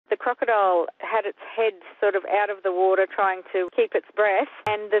crocodile had its head sort of out of the water trying to keep its breath,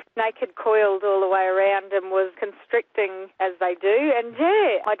 and the snake had coiled all the way around and was constricting as they do. And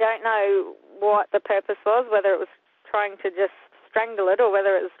yeah, I don't know what the purpose was, whether it was trying to just strangle it or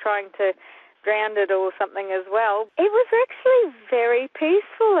whether it was trying to drown it or something as well. It was actually very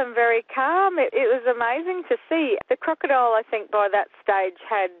peaceful and very calm. It was amazing to see. The crocodile, I think, by that stage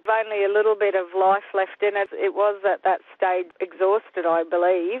had only a little bit of life left in it. It was at that stage exhausted, I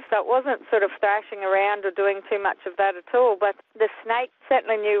believe. So it wasn't sort of thrashing around or doing too much of that at all. But the snake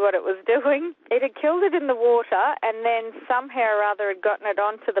certainly knew what it was doing. It had killed it in the water, and then somehow or other had gotten it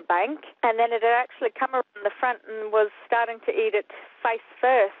onto the bank, and then it had actually come around the front and was starting to eat it face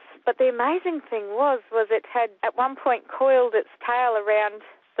first. But the amazing thing was it had at one point coiled its tail around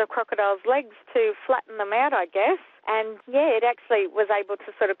the crocodile's legs to flatten them out, I guess. And yeah, it actually was able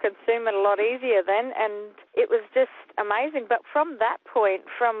to sort of consume it a lot easier then, and it was just amazing. But from that point,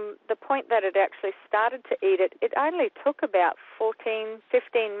 from the point that it actually started to eat it, it only took about 14,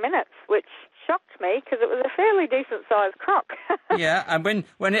 15 minutes, which shocked me because it was a fairly decent-sized croc. Yeah, and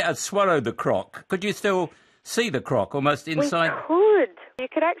when it had swallowed the croc, could you still see the croc almost inside? We could. You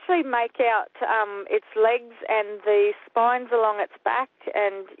could actually make out its legs and the spines along its back,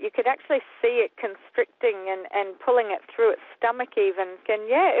 and you could actually see it constricting and pulling it through its stomach even. And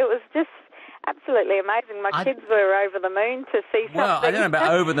yeah, it was just absolutely amazing. My kids were over the moon to see something. Well, I don't know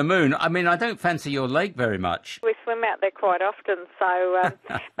about over the moon. I mean, I don't fancy your lake very much. We swim out there quite often, so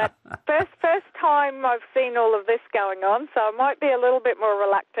but first time I've seen all of this going on, so I might be a little bit more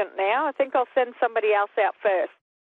reluctant now. I think I'll send somebody else out first.